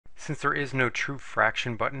since there is no true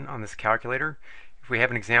fraction button on this calculator, if we have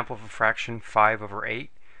an example of a fraction 5 over 8,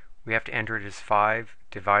 we have to enter it as 5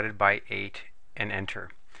 divided by 8 and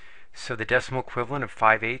enter. So the decimal equivalent of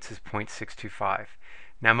 5/8 is 0.625.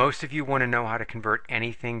 Now most of you want to know how to convert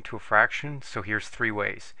anything to a fraction, so here's 3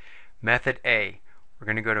 ways. Method A, we're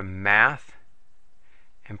going to go to Math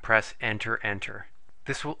and press Enter, Enter.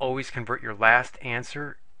 This will always convert your last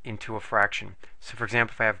answer into a fraction. So for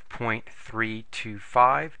example, if I have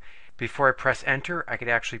 0.325, before I press Enter, I could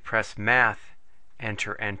actually press Math,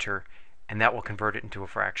 Enter, Enter, and that will convert it into a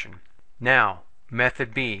fraction. Now,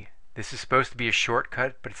 Method B. This is supposed to be a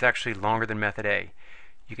shortcut, but it's actually longer than Method A.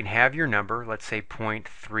 You can have your number, let's say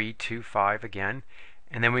 0.325 again,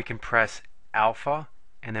 and then we can press alpha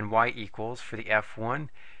and then y equals for the F1,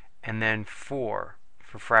 and then 4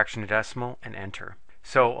 for fraction to decimal, and enter.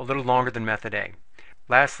 So a little longer than Method A.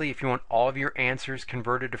 Lastly, if you want all of your answers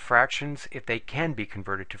converted to fractions, if they can be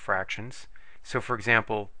converted to fractions, so for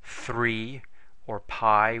example 3 or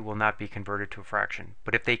pi will not be converted to a fraction,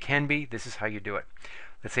 but if they can be, this is how you do it.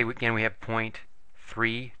 Let's say again we have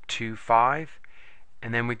 0.325,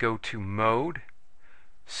 and then we go to Mode,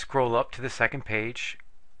 scroll up to the second page,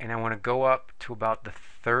 and I want to go up to about the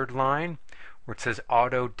third line where it says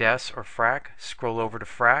Auto Dec or Frac. Scroll over to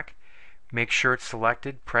Frac, make sure it's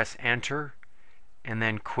selected, press Enter, and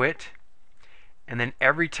then Quit. And then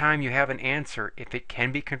every time you have an answer, if it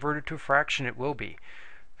can be converted to a fraction, it will be.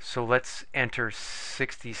 So let's enter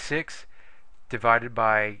 66 divided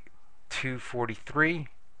by 243.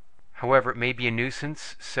 However, it may be a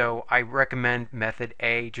nuisance, so I recommend Method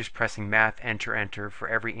A, just pressing Math, Enter, Enter for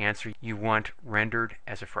every answer you want rendered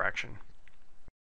as a fraction.